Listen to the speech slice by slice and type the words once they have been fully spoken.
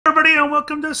Everybody, and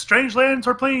welcome to Strange Lands.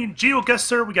 We're playing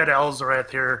Geoguessr. We got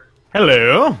Elzarath here.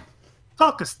 Hello.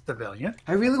 Talk us the Valiant.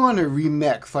 I really want to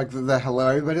remix like the hello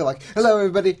everybody, like hello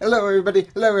everybody, hello everybody,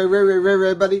 hello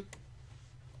everybody.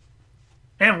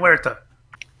 And Huerta.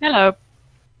 Hello.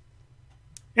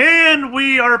 And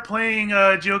we are playing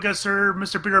Geoguessr.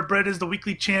 MrBeardedBread is the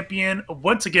weekly champion.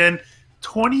 Once again,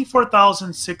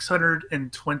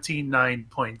 24,629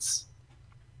 points.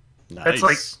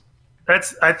 Nice.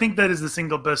 I think that is the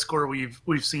single best score we've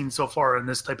seen so far in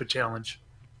this type of challenge.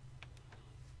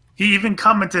 He even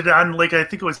commented on, like, I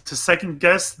think it was his second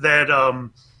guess that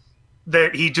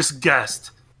that he just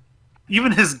guessed.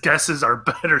 Even his guesses are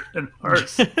better than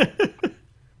ours.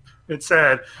 It's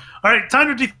sad. All right, time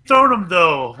to dethrone him,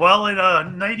 though. While in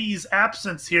Nighty's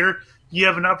absence here, you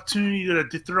have an opportunity to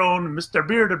dethrone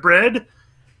MrBeardedBread.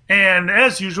 And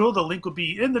as usual, the link will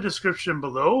be in the description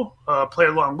below. Play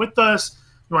along with us.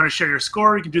 You want to share your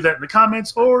score, you can do that in the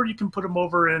comments, or you can put them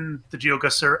over in the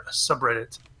Geoguessr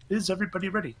subreddit. Is everybody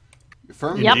ready?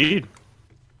 Firm? Yep. Indeed.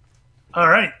 All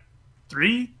right.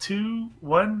 3, 2,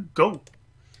 1, go.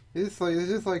 It's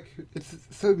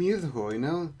so musical, you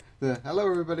know? The hello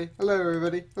everybody, hello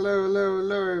everybody,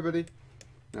 hello everybody.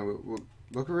 Now we'll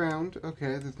look around.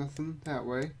 Okay, there's nothing that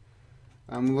way.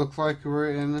 Looks like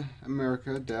we're in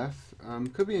America, death.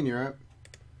 Could be in Europe.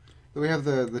 We have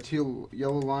the two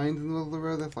yellow lines in the middle of the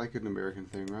road. That's like an American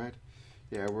thing, right?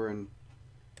 Yeah, I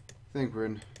think we're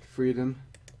in freedom.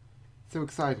 So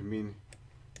excited, I mean,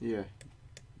 yeah,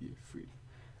 freedom.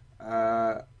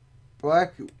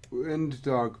 Black and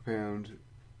Dog Pound.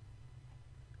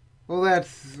 Well,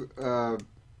 that's, a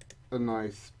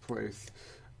nice place.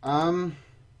 I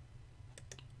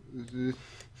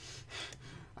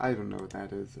don't know what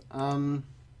that is.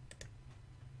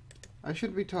 I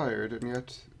should be tired, and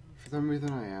yet, for some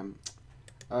reason I am.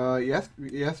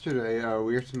 Yesterday,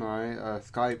 Weird and I,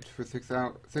 Skyped for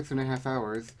 6.5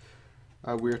 hours.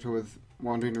 Weird was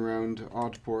wandering around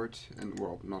Oddport, and,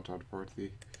 well, not Oddport,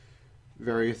 the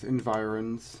various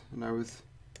environs, and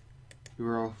we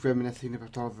were all reminiscing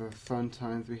about all the fun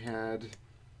times we had,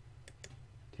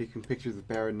 taking pictures of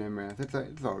Barrett and Emrath.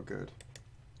 It's all good.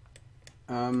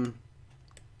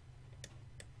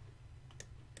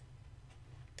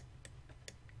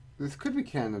 This could be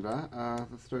Canada.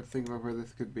 Let's start thinking about where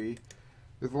this could be.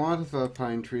 There's a lot of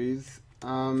pine trees.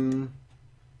 It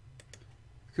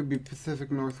could be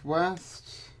Pacific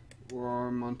Northwest or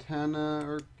Montana,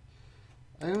 or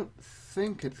I don't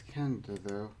think it's Canada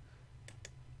though.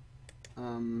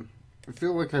 I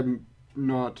feel like I'm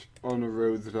not on a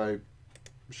road that I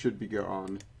should be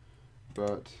on,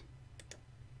 but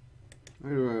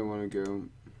where do I want to go?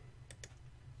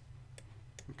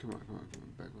 Come on,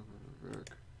 back.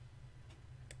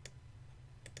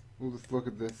 We'll just look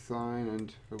at this sign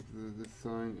and hope that this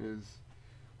sign is...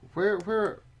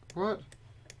 what?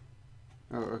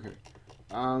 Oh, okay.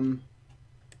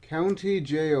 County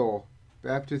Jail,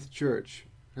 Baptist Church,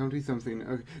 County something,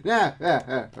 okay. Oh,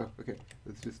 okay.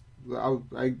 Let's just,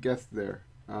 I guess there.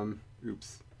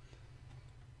 Oops.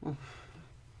 Oh.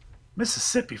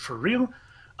 Mississippi, for real?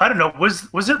 I don't know,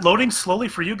 was it loading slowly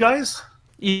for you guys?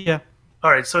 Yeah.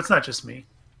 Alright, so it's not just me.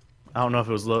 I don't know if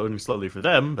it was loading slowly for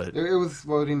them, but... It was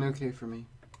loading okay for me.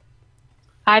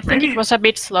 I think Maybe- it was a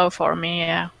bit slow for me,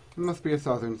 yeah. It must be a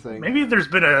southern thing. Maybe there's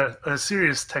been a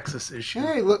serious Texas issue.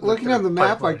 Hey, looking at the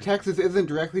map, pipeline. like, Texas isn't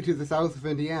directly to the south of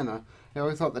Indiana. I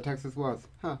always thought that Texas was.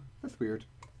 Huh, that's weird.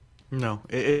 No,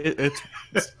 it's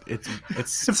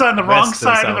It's on the wrong west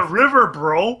and side of the south. river,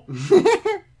 bro.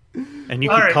 And you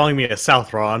keep Alright. calling me a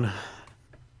South Ron.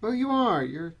 Well, you are.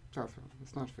 You're south.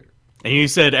 It's not fair. And you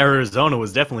said Arizona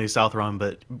was definitely South Ron,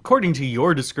 but according to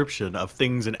your description of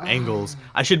things and angles,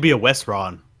 I should be a West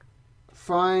Ron.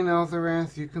 Fine,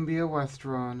 Elzarath, you can be a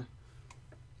Westron.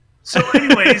 So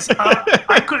anyways,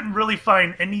 I couldn't really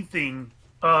find anything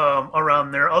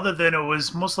around there other than it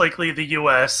was most likely the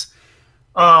U.S.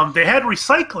 They had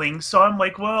recycling, so I'm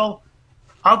like, well,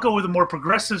 I'll go with a more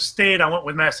progressive state. I went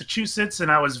with Massachusetts,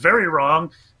 and I was very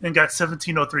wrong and got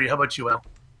 1703. How about you, Al?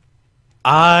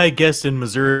 I guessed in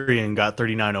Missouri and got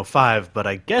 3905, but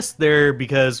I guessed there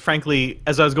because, frankly,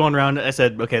 as I was going around, I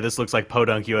said, okay, this looks like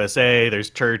Podunk, USA. There's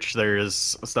church,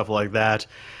 there's stuff like that.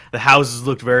 The houses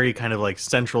looked very kind of like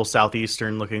central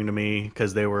southeastern looking to me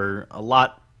because they were a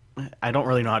lot, I don't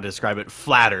really know how to describe it,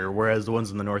 flatter, whereas the ones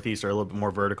in the northeast are a little bit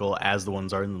more vertical, as the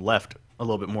ones are in the left a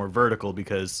little bit more vertical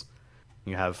because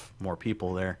you have more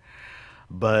people there.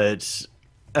 But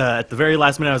at the very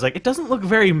last minute, I was like, it doesn't look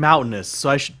very mountainous, so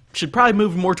I should probably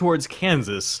move more towards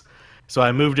Kansas. So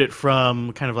I moved it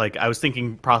from kind of like, I was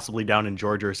thinking possibly down in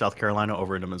Georgia or South Carolina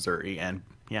over into Missouri, and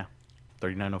yeah,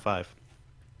 3905.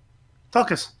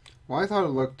 Talk us. Well, I thought it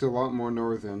looked a lot more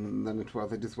northern than it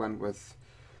was. I just went with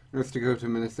North Dakota,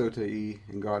 Minnesota E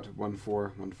and got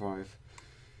 1415.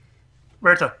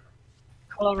 Berta.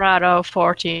 Colorado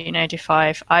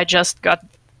 1485. I just got,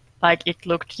 like, it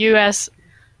looked US,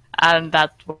 and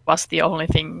that was the only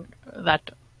thing that,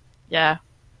 yeah,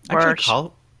 worked.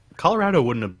 Actually, Colorado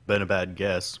wouldn't have been a bad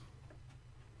guess.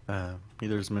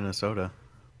 Neither is Minnesota.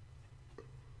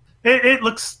 It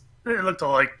looked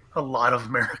like a lot of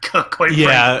America, quite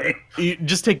Yeah, frankly. you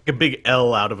just take a big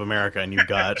L out of America and you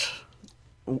got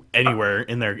anywhere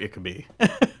in there it could be.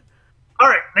 All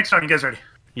right, next round. You guys ready?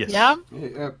 Yes. Yeah.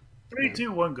 Hey, 3,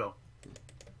 2, 1, go.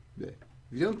 if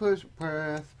you don't push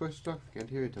stuff, I can't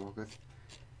hear you talk.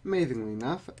 Amazingly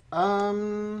enough,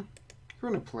 we're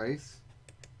in a place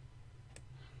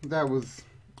that was.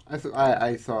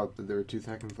 I thought that there were 2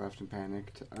 seconds left and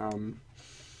panicked.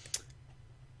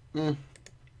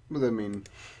 But I mean,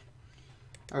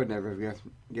 I would never have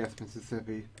guessed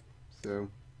Mississippi, so.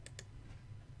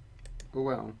 Oh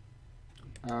well.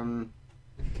 A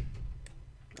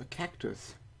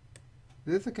cactus.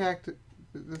 This is a cactus.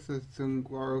 This is some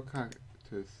guaro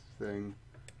cactus thing.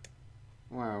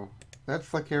 Wow.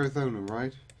 That's like Arizona,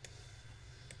 right?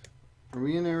 Are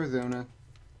we in Arizona?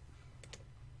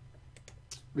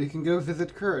 We can go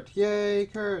visit Kurt. Yay,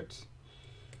 Kurt!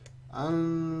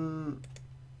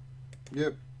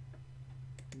 Yep.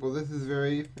 Well, this is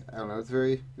very, I don't know,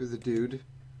 there's a dude.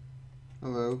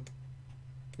 Hello.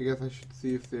 I guess I should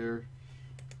see if they're,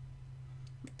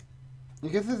 I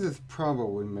guess this is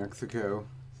probably Mexico,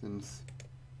 since,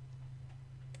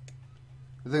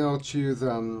 I think I'll choose,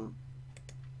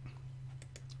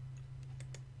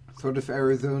 sort of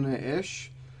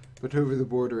Arizona-ish, but over the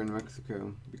border in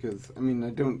Mexico, because, I mean,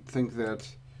 I don't think that,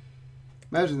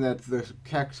 imagine that the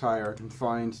cacti are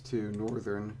confined to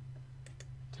northern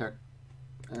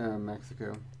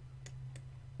Mexico.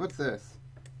 What's this?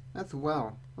 That's a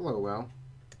well. Hello, well.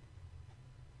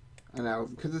 And now,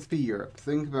 could this be Europe?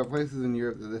 Think about places in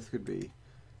Europe that this could be.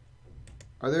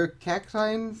 Are there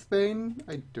cacti in Spain?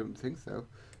 I don't think so.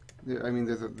 I mean,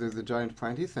 there's a giant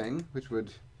planty thing, which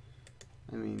would,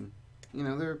 I mean, you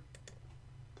know, there are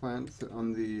plants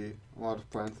on a lot of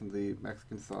plants on the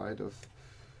Mexican side of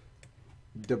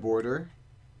the border.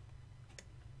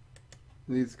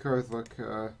 These cars look,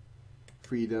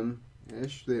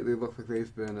 freedom-ish. They look like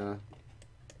they've been,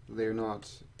 they're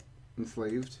not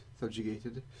enslaved,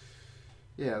 subjugated.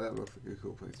 Yeah, that looks like a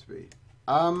cool place to be.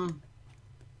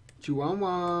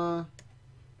 Chihuahua.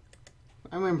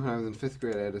 I remember when I was in 5th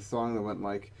grade, I had a song that went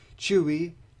like,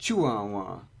 Chewy,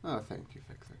 Chihuahua. Oh, thank you,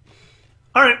 Fixer.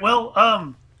 All right,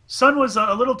 well, sun was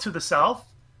a little to the south.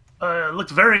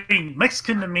 Looked very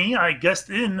Mexican to me. I guessed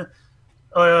in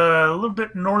a little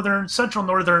bit central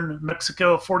northern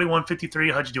Mexico,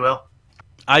 4153. How'd you do, El?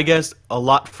 I guessed a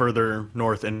lot further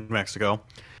north in Mexico.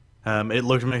 It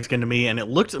looked Mexican to me, and it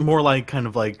looked more like kind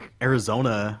of like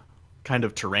Arizona kind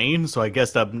of terrain, so I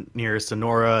guessed up near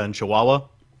Sonora and Chihuahua,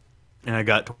 and I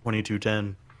got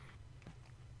 2210.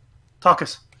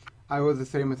 Talkus. I was the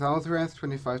same as Alvarez,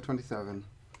 2527.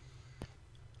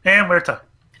 And Huerta.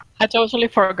 I totally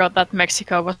forgot that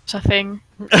Mexico was a thing,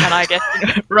 and I get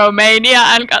Romania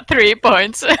and got 3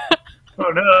 points. Oh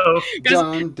no!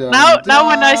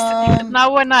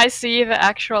 Now when I see the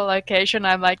actual location,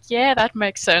 I'm like, yeah, that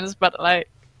makes sense. But like,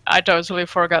 I totally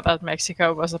forgot that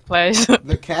Mexico was a place.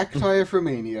 The cacti of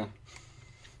Romania.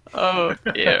 Oh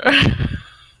dear.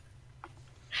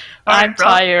 All I'm right, Rob.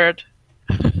 tired.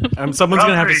 Someone's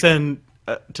gonna have to Robert. send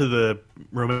to the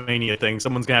Romania thing.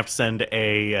 Someone's gonna have to send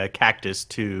a cactus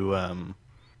to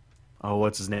oh,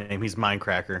 what's his name? He's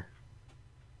Mindcracker,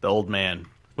 the old man,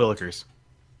 Willikers.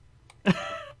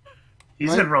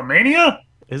 He's in Romania?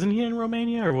 Isn't he in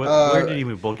Romania or what? Uh, Where did he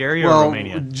move? Bulgaria Well, or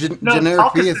Romania? No,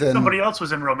 generic B Talkus is said in. somebody else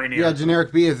was in Romania. Yeah,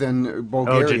 generic B is in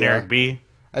Bulgaria. Oh, generic B.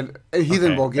 And he's Okay.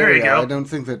 in Bulgaria. There you go. I don't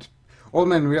think that Old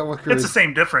Man Realker It's the is.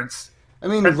 same difference. I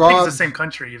mean, I think Rob. it's the same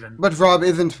country, even. But Rob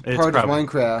isn't It's part probably- of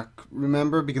Minecraft,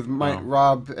 remember? Because Oh.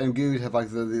 Rob and Good have like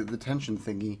the tension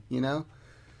thingy, you know?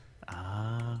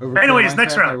 Over Anyways, Minecraft,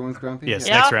 next round. Everyone's grumpy. Yes,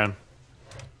 Yeah. next round.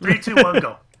 3, 2, 1,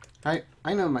 go.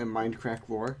 I know my Minecraft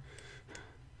lore.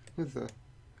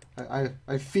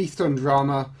 I feast on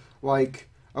drama like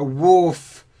a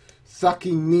wolf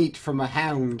sucking meat from a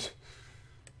hound.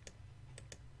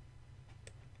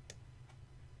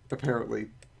 Apparently.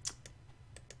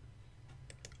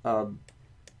 I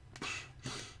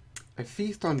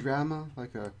feast on drama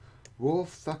like a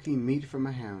wolf sucking meat from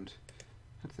a hound.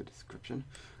 That's a description.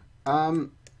 I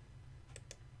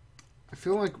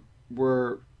feel like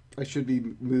I should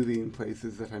be moving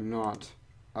places that I'm not.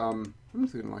 I'm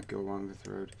just gonna like go along this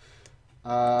road.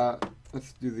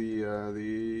 Let's do the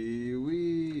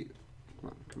we.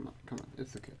 Come on.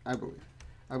 It's okay. I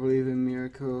believe in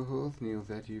miracles. Neil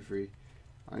set you free.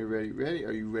 Are you ready? Ready?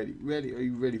 Are you ready? Ready? Are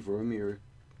you ready for a mirror?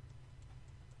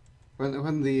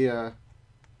 When the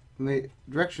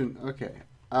direction. Okay.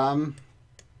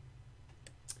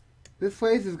 This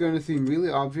place is going to seem really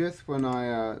obvious when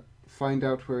I find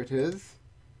out where it is.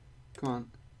 Come on.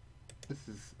 This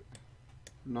is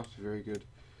not very good.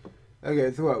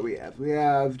 Okay, so what we have? We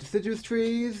have deciduous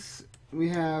trees. We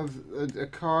have a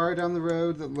car down the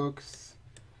road that looks,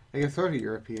 I guess, sort of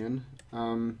European.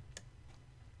 I'm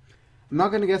not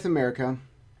going to guess America.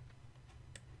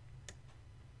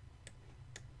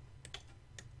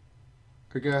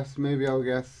 I guess, maybe I'll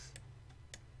guess.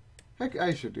 Heck,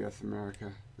 I should guess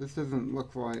America. This doesn't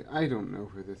look like, I don't know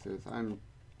where this is. I'm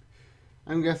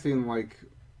guessing like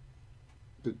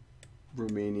the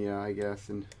Romania, I guess,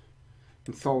 in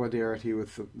solidarity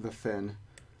with the Finn.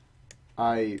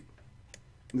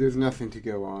 There's nothing to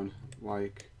go on.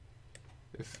 Like,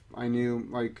 if I knew,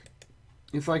 like,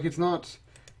 it's like it's not.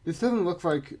 This doesn't look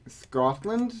like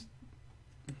Scotland.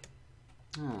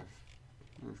 Ah,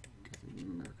 I was guessing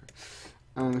America.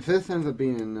 If this ends up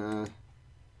being in,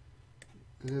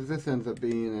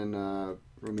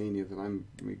 Romania, then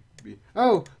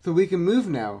oh, so we can move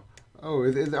now. Oh,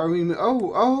 are we?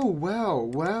 Oh,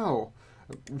 wow.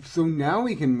 So now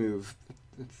we can move.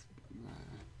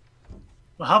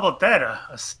 Well, how about that?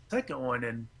 A second one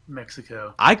in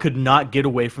Mexico. I could not get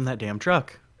away from that damn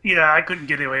truck. Yeah, I couldn't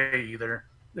get away either.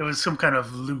 There was some kind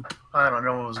of loop. I don't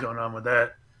know what was going on with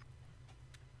that.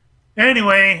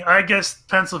 Anyway, I guessed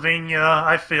Pennsylvania.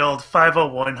 I failed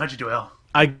 501. How'd you do, Al?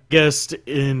 I guessed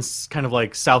in kind of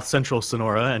like south central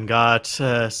Sonora and got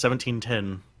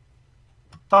 1710.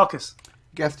 Falcus.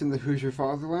 Guessed in the Hoosier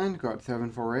Fatherland. Got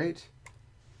 748.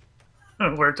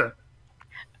 Where to?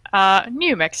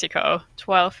 New Mexico,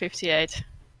 1258.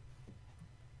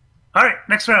 All right,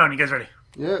 next round. You guys ready?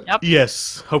 Yep.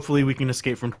 Yes. Hopefully we can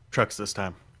escape from trucks this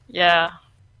time. Yeah.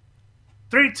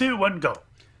 3, 2, 1, go.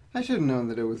 I should have known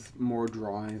that it was more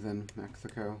dry than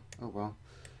Mexico. Oh well.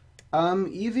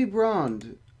 Easy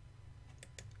Brand.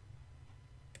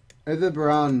 Easy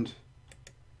Brand.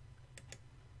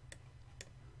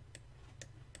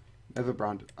 Easy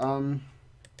Brand.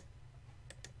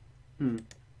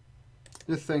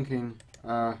 Just thinking,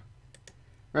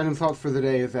 random thought for the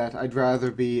day is that I'd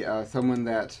rather be someone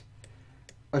that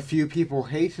a few people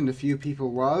hate and a few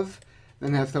people love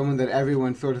than have someone that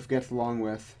everyone sort of gets along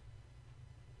with.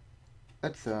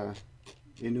 That's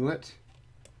Inuit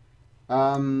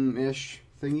ish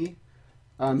thingy.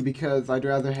 Because I'd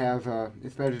rather have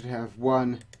it's better to have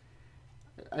one.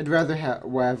 I'd rather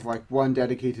have like one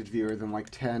dedicated viewer than like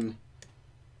 10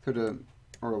 sort of,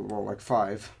 or well, like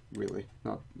 5 really,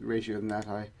 not ratio than that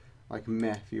high, like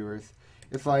meh viewers.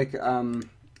 It's like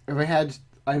if I had,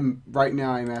 right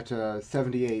now I'm at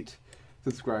 78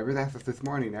 subscribers. That's this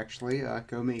morning actually.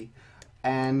 Go me.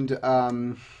 And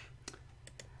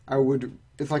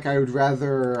it's like I would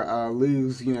rather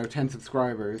lose 10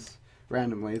 subscribers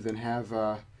randomly than have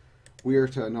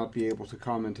Weirta not be able to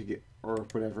comment to get or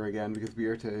whatever again, because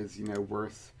Weirta is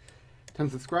worth 10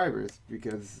 subscribers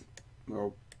because,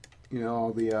 well,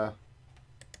 all the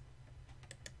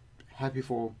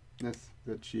happyfulness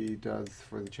that she does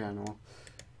for the channel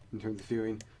in terms of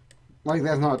viewing. Like,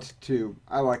 that's not to,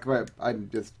 but I'm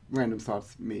just random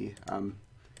thoughts, me.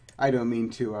 I don't mean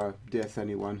to diss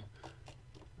anyone.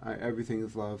 Everything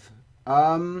is love.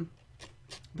 But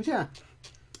yeah,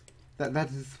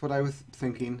 that is what I was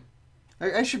thinking.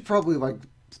 I should probably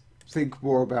think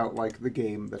more about the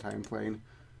game that I'm playing.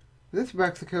 Is this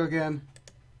Mexico again?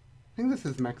 I think this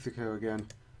is Mexico again.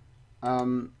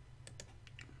 Although,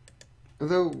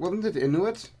 wasn't it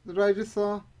Inuit that I just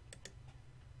saw?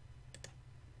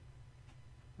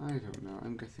 I don't know.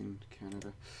 I'm guessing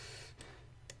Canada.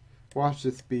 Watch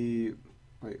this be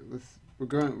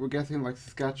we're guessing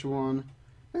Saskatchewan. I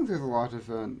think there's a lot of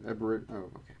Aboriginal. Oh,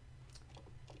 okay.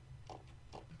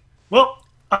 Well,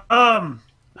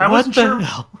 I wasn't sure.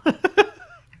 Hell?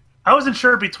 I wasn't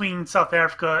sure between South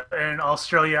Africa and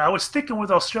Australia. I was sticking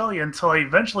with Australia until I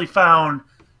eventually found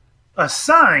a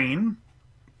sign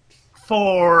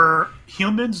for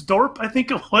Humansdorp, I think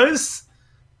it was.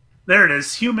 There it is,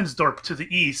 Humansdorp to the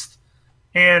east.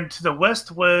 And to the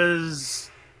west was,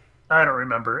 I don't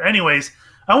remember. Anyways,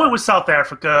 I went with South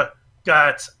Africa,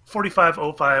 got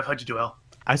 4505. How'd you do, Al?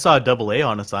 I saw a AA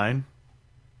on a sign.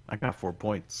 I got 4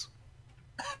 points.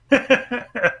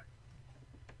 That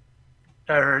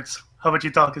hurts. How about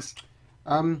you, Talkus?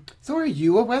 So are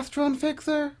you a Westron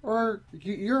fixer? Or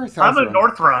you're a South I'm a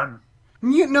Northron.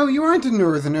 No, you aren't a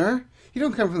Northerner. You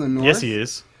don't come from the North. Yes, he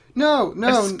is. No,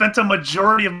 I spent a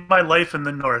majority of my life in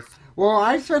the north. Well,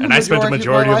 I spent a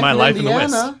majority of my life in the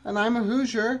West. And I'm a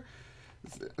Hoosier.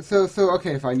 So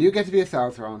okay, fine. You get to be a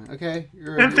Southron, okay?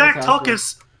 In fact,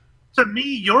 Tulkus, to me,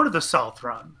 you're the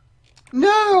Southron.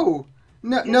 No,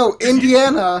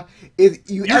 Indiana is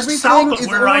everything is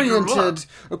oriented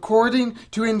according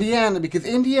to Indiana because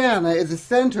Indiana is the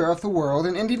center of the world,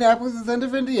 and Indianapolis is the center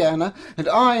of Indiana, and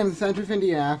I am the center of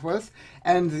Indianapolis.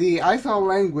 And I saw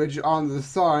language on the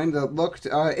sign that looked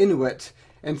Inuit,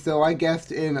 and so I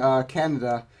guessed in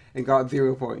Canada and got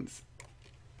 0 points.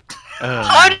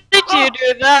 How did you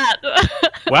do that?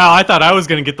 Wow, I thought I was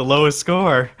going to get the lowest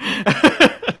score.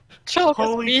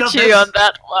 Tulkus beat you on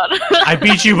that one. I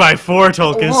beat you by 4,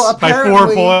 Tulkus. Well, by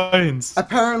 4 points.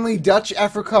 Apparently, Dutch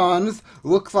Afrikaans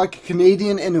looks like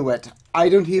Canadian Inuit. I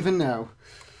don't even know.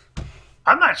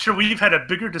 I'm not sure we've had a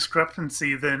bigger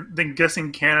discrepancy than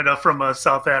guessing Canada from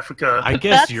South Africa. I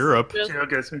guess Europe.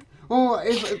 Geoguessr. Well,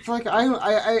 it's like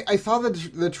I saw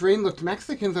the terrain looked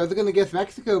Mexican, so I was gonna guess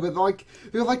Mexico, but like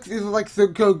they're like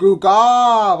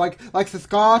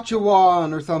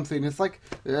Saskatchewan or something. It's like,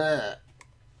 ugh.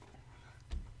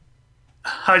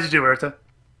 How'd you do, Bertha?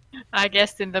 I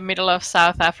guessed in the middle of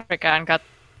South Africa and got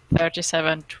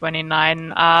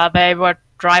 37-29. They were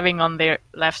driving on the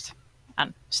left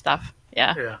and stuff.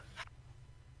 Yeah.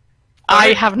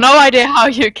 I have no idea how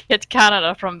you get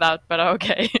Canada from that, but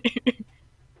okay.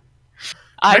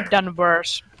 I've done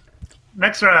worse.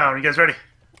 Next round, you guys ready?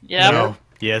 Yeah. No.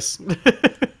 Yes.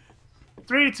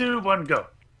 3, 2, 1, go.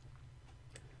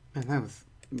 Man, that was.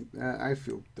 I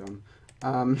feel dumb.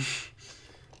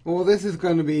 Well, this is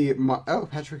going to be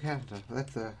Petra Canada.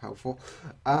 That's helpful.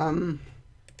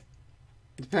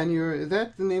 Depending, is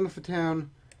that the name of the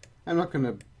town? I'm not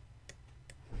gonna.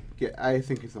 I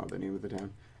think it's not the name of the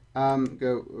town.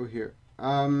 Go over here.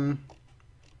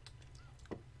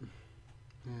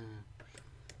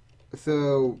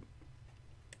 So,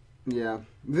 yeah,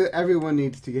 everyone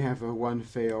needs to have a one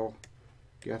fail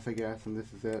guess, I guess, and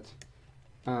this is it.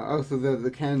 Also, the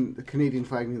Canadian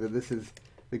flag means that this is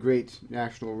the great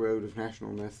national road of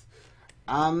nationalness.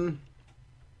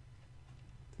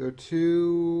 So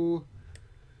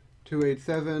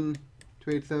 287.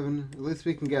 At least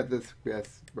we can get this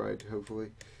guess right,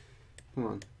 hopefully. Come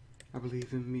on. I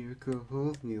believe in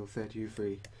miracles. Neil set you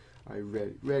free. Are you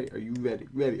ready? Are you ready?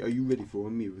 Are you ready for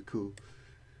a miracle?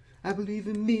 I believe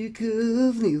in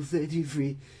miracles. Neil set you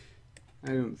free. I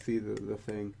don't see the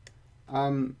thing.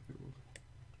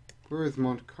 Where is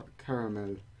Mont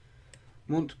Caramel?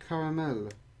 Mont Caramel.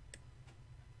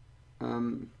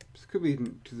 This could be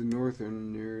to the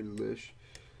northern near-ish.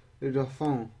 Le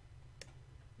Dauphin.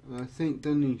 Saint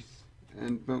Denis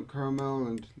and Mount Carmel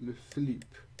and Le Philippe,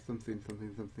 something.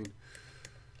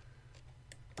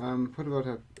 What about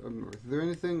up north? Is there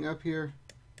anything up here?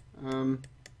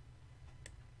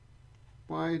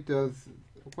 Why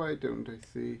don't I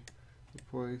see the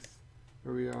place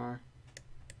where we are?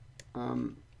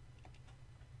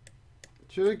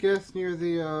 Should I guess near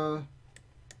the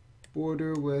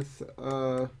border with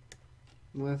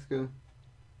Alaska?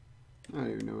 I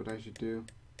don't even know what I should do.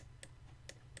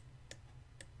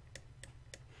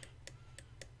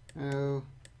 Oh.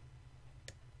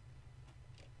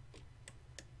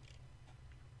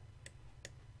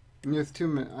 There's too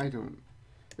many. I don't.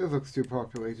 This looks too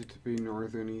populated to be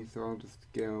northerny, so I'll just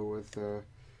go with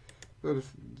sort of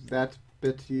that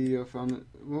bitty of on it.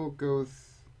 We'll go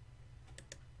with.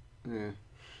 Yeah.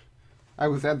 I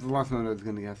was at the last moment I was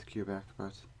going to guess Quebec,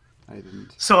 but I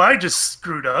didn't. So I just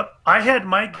screwed up. I had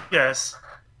my guess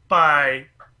by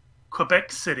Quebec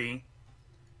City.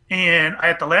 And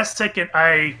at the last second,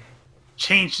 I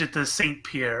changed it to Saint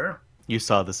Pierre. You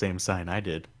saw the same sign I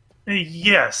did.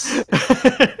 Yes.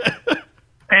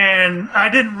 And I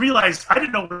didn't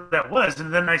know what that was.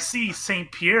 And then I see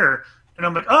Saint Pierre, and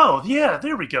I'm like, oh, yeah,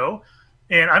 there we go.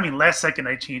 And I mean, last second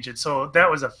I changed it. So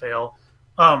that was a fail.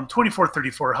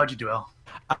 24-34, how'd you do, Al?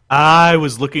 I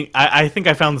was looking. I think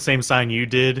I found the same sign you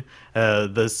did.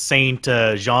 The Saint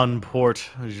Jean Port,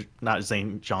 not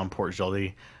Saint Jean Port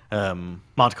Joli.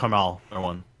 Mont Carmel or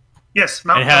one. Yes,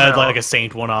 Mount It had Carmel. like a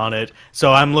saint one on it.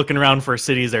 So I'm looking around for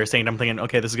cities that are saint. I'm thinking,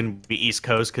 okay, this is going to be East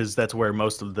Coast because that's where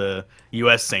most of the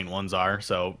U.S. saint ones are.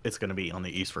 So it's going to be on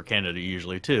the East for Canada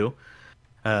usually too.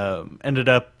 Ended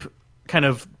up kind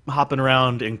of hopping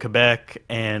around in Quebec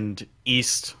and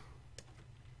East.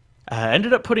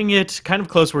 Ended up putting it kind of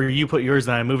close where you put yours,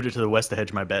 and I moved it to the west to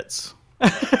hedge my bets.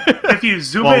 If you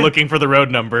zoom while in, looking for the road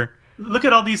number. look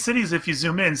at all these cities. If you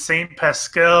zoom in, Saint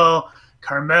Pascal,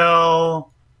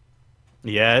 Carmel.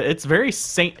 Yeah, it's very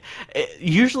saint.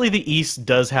 Usually the East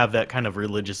does have that kind of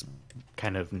religious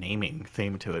kind of naming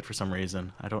theme to it for some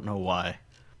reason. I don't know why.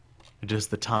 Just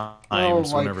the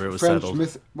times whenever it was French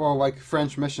settled. like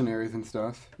French missionaries and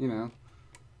stuff, you know.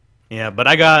 Yeah, but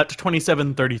I got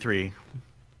 2733.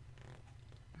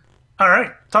 All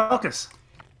right, talk us.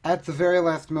 At the very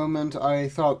last moment, I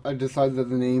decided that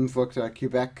the names looked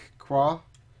Quebecois. Is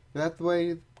that the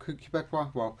way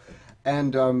Quebecois? Well,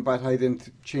 and but I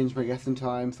didn't change my guess in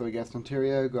time, so I guessed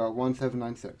Ontario. Got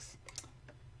 1796.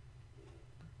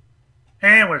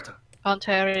 And Huerta.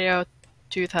 Ontario,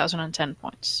 2010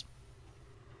 points.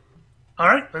 All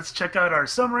right, let's check out our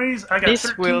summaries. I got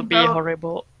This will be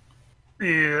horrible.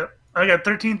 Yeah, I got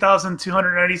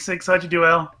 13,296. How'd you do,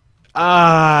 Al?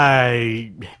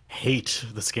 I hate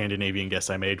the Scandinavian guess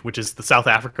I made, which is the South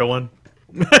Africa one.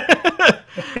 Yeah.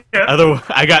 Although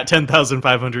I got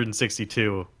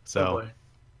 10,562, so Oh boy.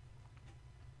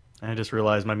 I just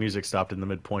realized my music stopped in the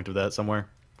midpoint of that somewhere.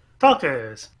 Talk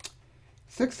us.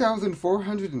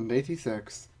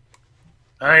 6,486.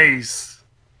 Nice.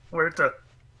 Huerta.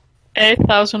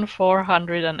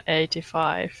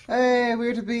 8,485. Hey,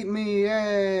 we're to beat me!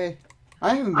 Yay!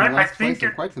 I haven't been last think place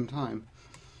in quite some time.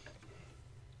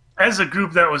 As a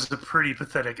group, that was a pretty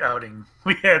pathetic outing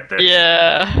we had there.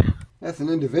 Yeah. As an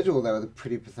individual, that was a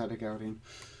pretty pathetic outing.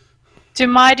 To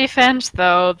my defense,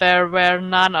 though, there were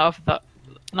none of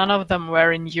them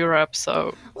were in Europe,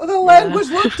 so. Well, the language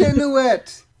looked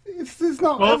Inuit. It's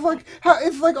not. Well,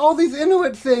 It's like all these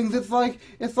Inuit things. It's like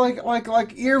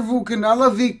Irvuk and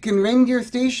Alavik and Reindeer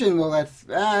Station. Well, that's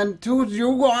and to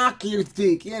walk you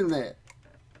speak in it.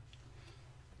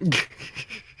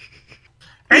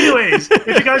 Anyways, if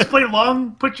you guys played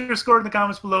along, put your score in the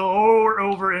comments below or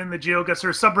over in the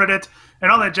Geoguessr subreddit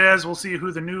and all that jazz. We'll see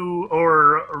who the new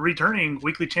or returning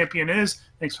weekly champion is.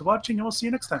 Thanks for watching, and we'll see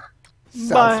you next time.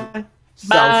 Bye.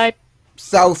 Bye.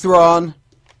 South Ron.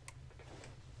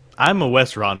 I'm a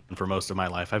West Ron for most of my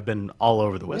life. I've been all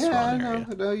over the West Ron area.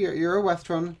 No, you're a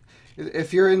Westron.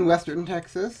 If you're in Western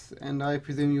Texas, and I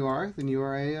presume you are, then you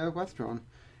are a Westron.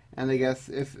 And I guess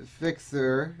if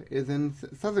Fixer is in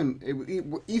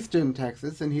Eastern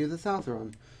Texas, then he's a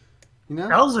Southron. You know?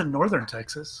 Al's in Northern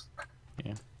Texas.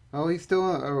 Yeah. Oh, he's still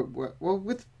well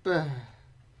with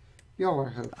y'all are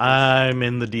hopeful. I'm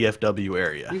in the DFW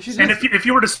area. You should And just, if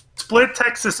you were to split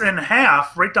Texas in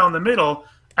half, right down the middle,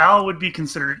 Al would be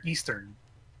considered Eastern.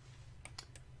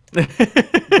 but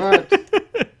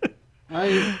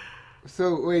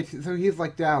so he's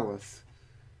like Dallas.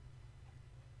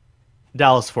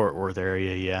 Dallas-Fort Worth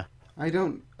area, yeah. I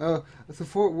don't. So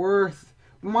Fort Worth.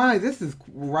 This is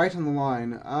right on the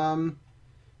line.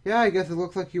 Yeah, I guess it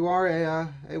looks like you are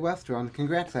a Westron.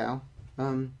 Congrats, Al.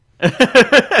 Yeah,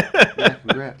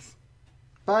 congrats.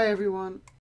 Bye, everyone.